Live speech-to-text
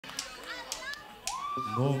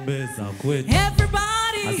Ngombe za kwetu.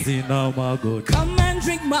 Everybody, Asina magoti. come and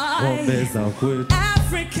drink my Ngombe za kwetu.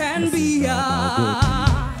 African beer.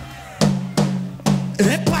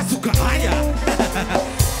 Pasuka haya.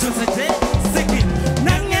 Josete SIKIN.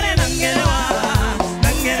 Nangere nangere wa,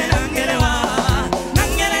 nangere nangere wa,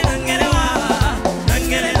 nangere nangere wa,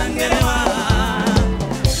 nangere nangere wa.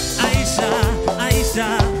 Aisha, Aisha.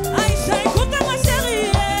 Aisha, écoute ma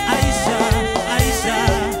chérie. Aisha, Aisha.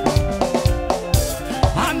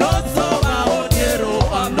 I'm not sober, oh dear, oh,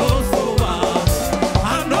 I'm not sober.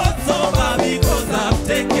 I'm not sober because I've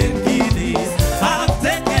taken kidneys. I've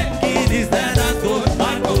taken kidneys that I got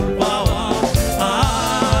my full power.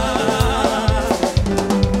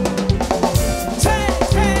 Che,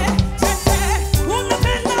 che, che, che. Una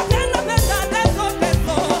pena, pena, pena. Deso,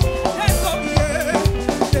 deso. Deso, yeah.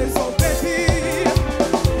 Deso, baby.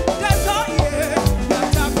 Deso, yeah.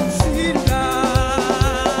 Yatakushinda.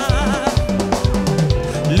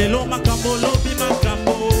 Lelo makambo lobi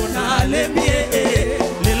makambo na lembie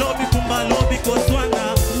lelo bikumba lobi koswana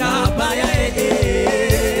na baya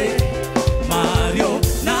Mario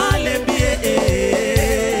na lembie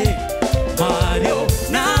Mario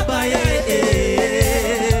na baya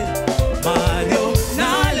Mario na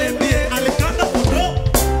lembie alikanda kudo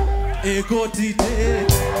ekotite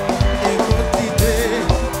ekotite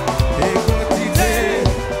ekotite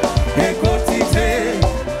ekotite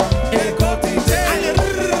ekotite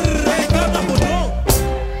alikanda kudo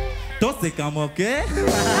tose kama okay.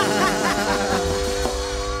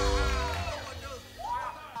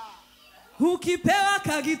 Ukipewa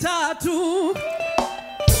kagitatu,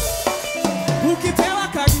 ukipewa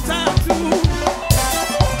kagitatu,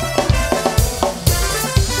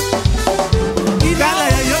 Kala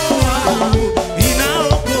ya yoa,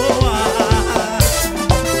 inaokoa,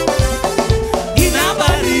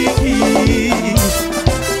 inabariki,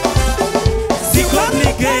 si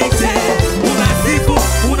complicated, unasifu,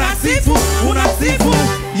 unasifu, unasifu,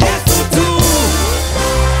 Yesu tu.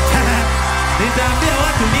 Nitaambia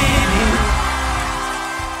watu nini?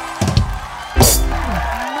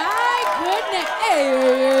 My goodness.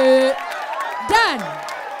 Hey. Dan.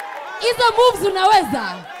 Hizo moves unaweza.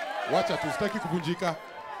 Wacha tu, sitaki kuvunjika.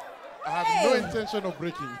 I have no intention of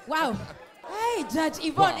breaking. Wow. Hey, Judge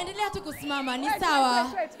Yvonne, endelea tu kusimama. Ni sawa.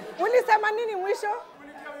 Ulisema nini mwisho?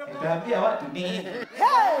 Nitaambia watu nini?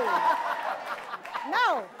 Hey!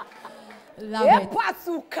 Now, Love it.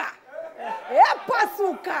 Epasuka.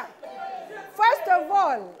 Epasuka. First of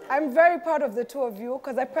all, I'm very proud of the two of you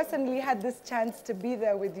because I personally had this chance to be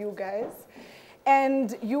there with you guys.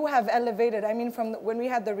 And you have elevated. I mean, from when we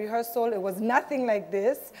had the rehearsal, it was nothing like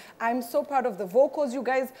this. I'm so proud of the vocals. You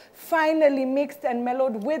guys finally mixed and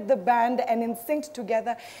mellowed with the band and in sync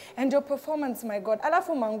together. And your performance, my God.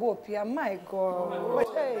 Alafu manguo pia, my God.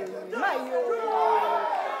 Hey, my yo.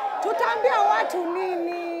 Tutambia watu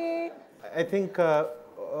nini? I think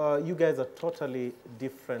you guys are totally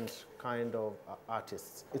different kind of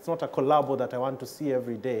artists. It's not a collabo that I want to see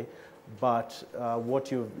every day, but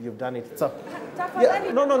what you've done it. So,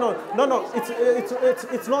 yeah, no.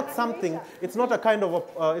 It's not something. It's not a kind of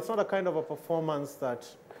a performance that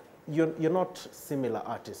you're not similar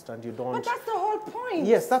artists and you don't. But that's the whole point.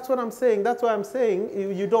 Yes, that's what I'm saying. That's why I'm saying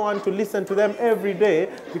you don't want to listen to them every day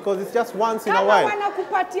because it's just once in a while. Kama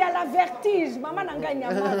wanakupatia la vertige, mama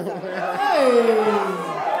nanganya maza.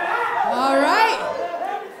 All right.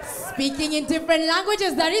 Speaking in different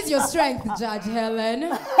languages, that is your strength, Judge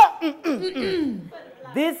Helen.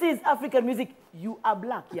 This is African music. You are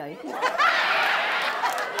black, yeah?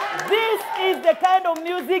 This is the kind of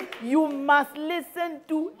music you must listen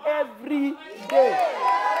to every day.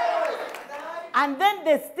 And then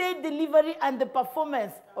the stage delivery and the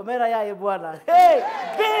performance. Omera ya bwana. Hey,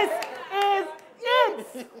 this is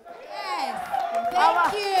it. Yes.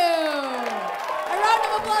 Thank you. A round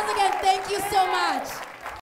of applause again. Thank you so much.